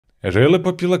A really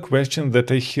popular question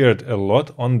that I heard a lot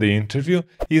on the interview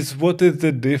is what is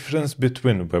the difference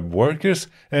between web workers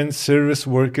and service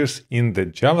workers in the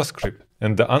JavaScript?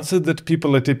 And the answers that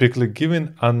people are typically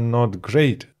giving are not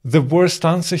great. The worst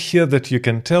answer here that you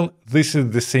can tell, this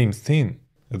is the same thing.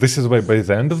 This is why by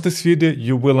the end of this video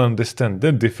you will understand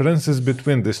the differences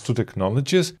between these two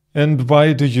technologies and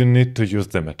why do you need to use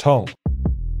them at all.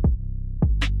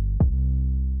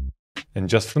 And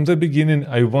just from the beginning,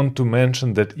 I want to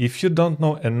mention that if you don't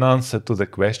know an answer to the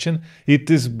question, it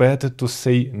is better to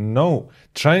say no.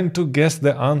 Trying to guess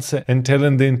the answer and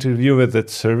telling the interviewer that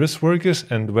service workers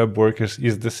and web workers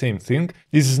is the same thing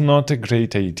is not a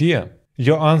great idea.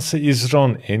 Your answer is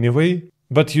wrong anyway,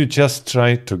 but you just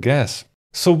tried to guess.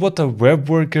 So what are web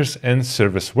workers and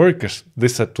service workers?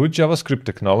 These are two JavaScript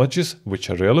technologies which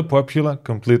are really popular,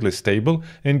 completely stable,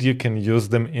 and you can use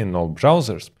them in all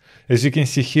browsers. As you can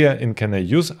see here in Can I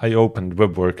Use, I opened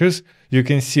web workers. You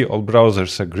can see all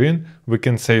browsers are green, we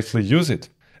can safely use it.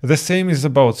 The same is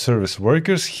about service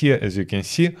workers. Here, as you can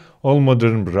see, all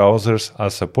modern browsers are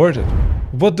supported.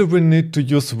 What do we need to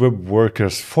use web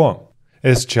workers for?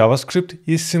 As JavaScript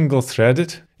is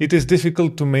single-threaded, it is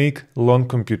difficult to make long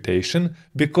computation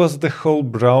because the whole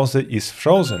browser is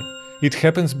frozen. It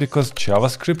happens because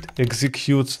JavaScript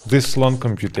executes this long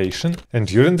computation, and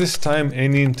during this time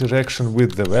any interaction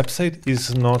with the website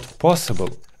is not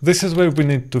possible. This is why we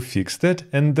need to fix that,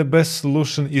 and the best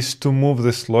solution is to move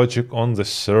this logic on the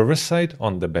server side,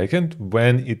 on the backend,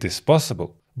 when it is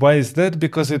possible. Why is that?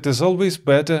 Because it is always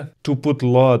better to put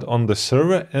load on the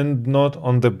server and not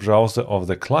on the browser of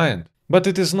the client. But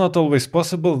it is not always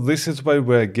possible, this is why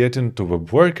we are getting to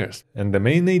web workers. And the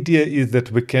main idea is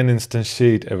that we can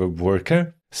instantiate a web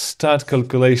worker, start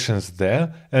calculations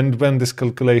there, and when these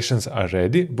calculations are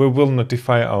ready, we will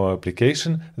notify our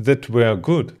application that we are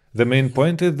good. The main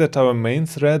point is that our main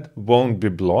thread won't be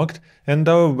blocked and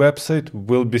our website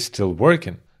will be still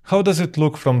working. How does it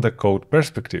look from the code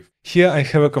perspective? Here I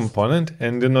have a component,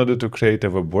 and in order to create a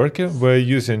web worker, we're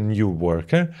using new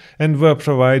worker, and we're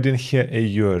providing here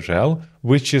a URL,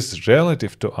 which is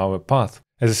relative to our path.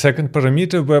 As a second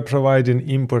parameter, we're providing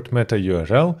import meta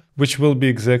URL, which will be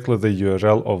exactly the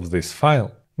URL of this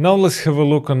file. Now let's have a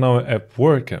look on our app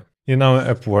worker. In our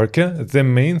app worker, the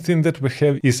main thing that we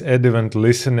have is add event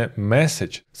listener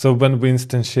message. So when we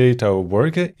instantiate our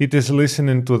worker, it is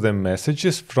listening to the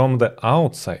messages from the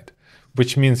outside,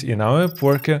 which means in our app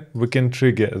worker, we can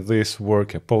trigger this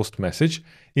worker post message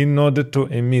in order to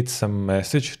emit some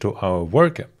message to our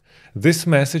worker. This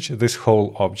message, this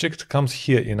whole object, comes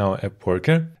here in our app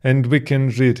worker, and we can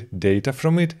read data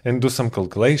from it and do some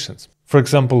calculations. For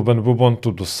example, when we want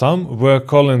to do sum, we're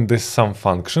calling this sum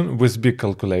function with big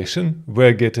calculation,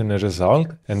 we're getting a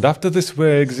result, and after this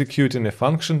we're executing a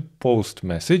function post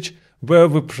message where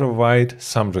we provide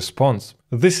some response.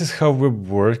 This is how web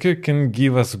worker can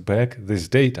give us back this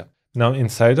data. Now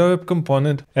inside our app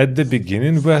component, at the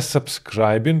beginning we are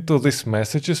subscribing to these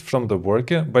messages from the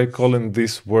worker by calling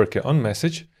this worker on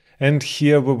message, and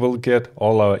here we will get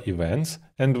all our events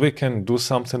and we can do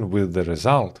something with the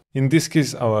result. In this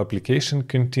case our application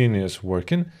continues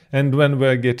working, and when we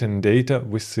are getting data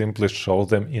we simply show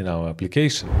them in our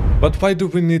application. But why do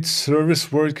we need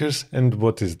service workers and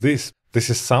what is this? This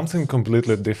is something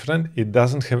completely different. It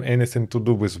doesn't have anything to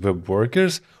do with web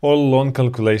workers or long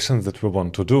calculations that we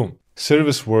want to do.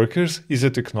 Service workers is a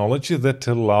technology that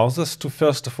allows us to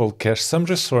first of all cache some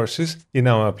resources in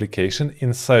our application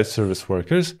inside service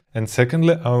workers, and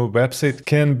secondly our website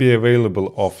can be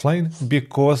available offline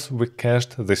because we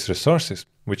cached these resources,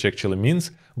 which actually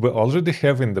means we already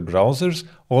have in the browsers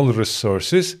all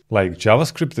resources like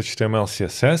JavaScript, HTML,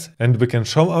 CSS, and we can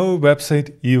show our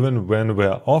website even when we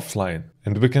are offline.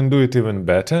 And we can do it even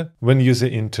better. When user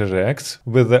interacts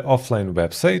with the offline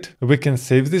website, we can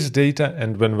save this data,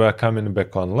 and when we are coming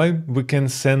back online, we can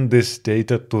send this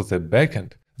data to the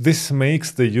backend. This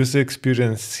makes the user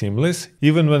experience seamless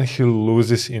even when he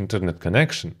loses internet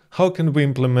connection. How can we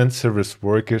implement service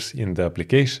workers in the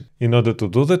application? In order to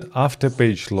do that, after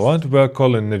page load, we are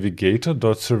calling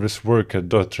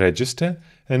navigator.serviceworker.register,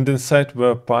 and inside we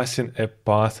are passing a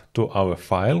path to our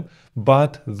file,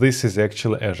 but this is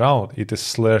actually a route, it is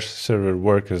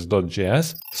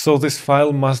 /serverworkers.js, so this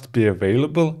file must be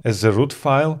available as a root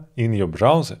file in your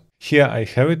browser. Here I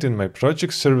have it in my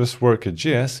project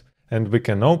serviceworker.js, and we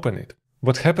can open it.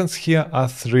 What happens here are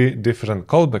three different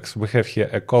callbacks. We have here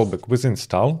a callback with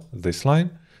install, this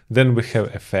line, then we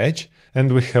have a fetch,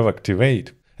 and we have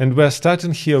activate. And we are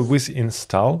starting here with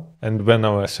install, and when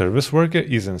our service worker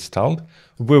is installed,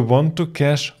 we want to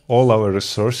cache all our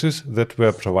resources that we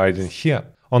are providing here.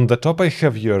 On the top I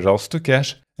have URLs to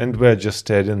cache, and we're just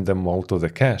adding them all to the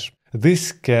cache.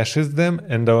 This caches them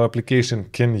and our application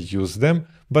can use them,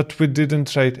 but we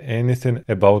didn't write anything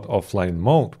about offline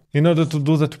mode. In order to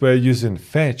do that, we're using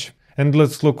fetch. And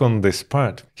let's look on this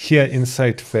part. Here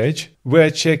inside fetch, we're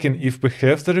checking if we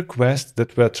have the request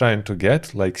that we're trying to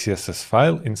get, like CSS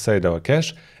file, inside our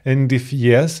cache, and if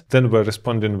yes, then we're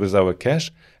responding with our cache,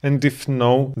 and if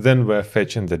no, then we're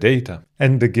fetching the data.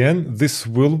 And again, this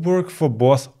will work for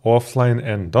both offline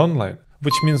and online,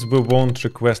 which means we won't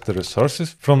request the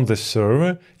resources from the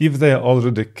server if they are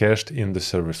already cached in the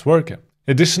service worker.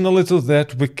 Additionally to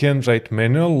that, we can write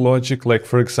manual logic, like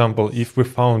for example, if we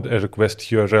found a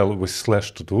request URL with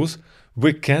 /todos,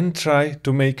 we can try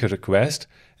to make a request,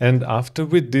 and after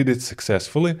we did it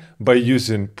successfully, by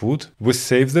using put, we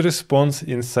save the response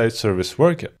inside service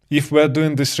worker. If we're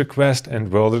doing this request and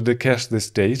we already cached this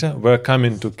data, we're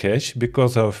coming to catch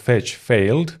because our fetch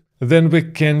failed, then we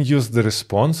can use the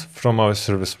response from our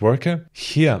service worker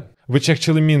here, which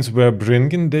actually means we're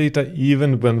bringing data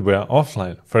even when we're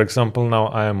offline. For example, now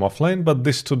I am offline, but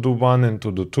this to-do 1 and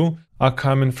to-do 2 are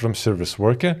coming from service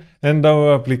worker, and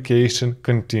our application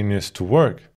continues to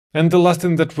work. And the last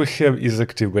thing that we have is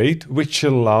activate, which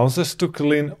allows us to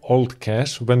clean old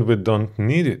cache when we don't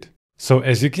need it. So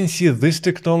as you can see, these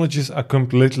technologies are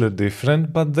completely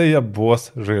different, but they are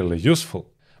both really useful.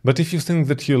 But if you think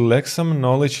that you lack some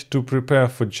knowledge to prepare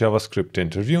for JavaScript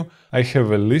interview, I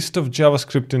have a list of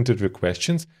JavaScript interview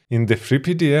questions in the free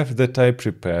PDF that I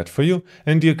prepared for you,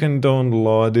 and you can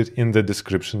download it in the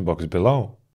description box below.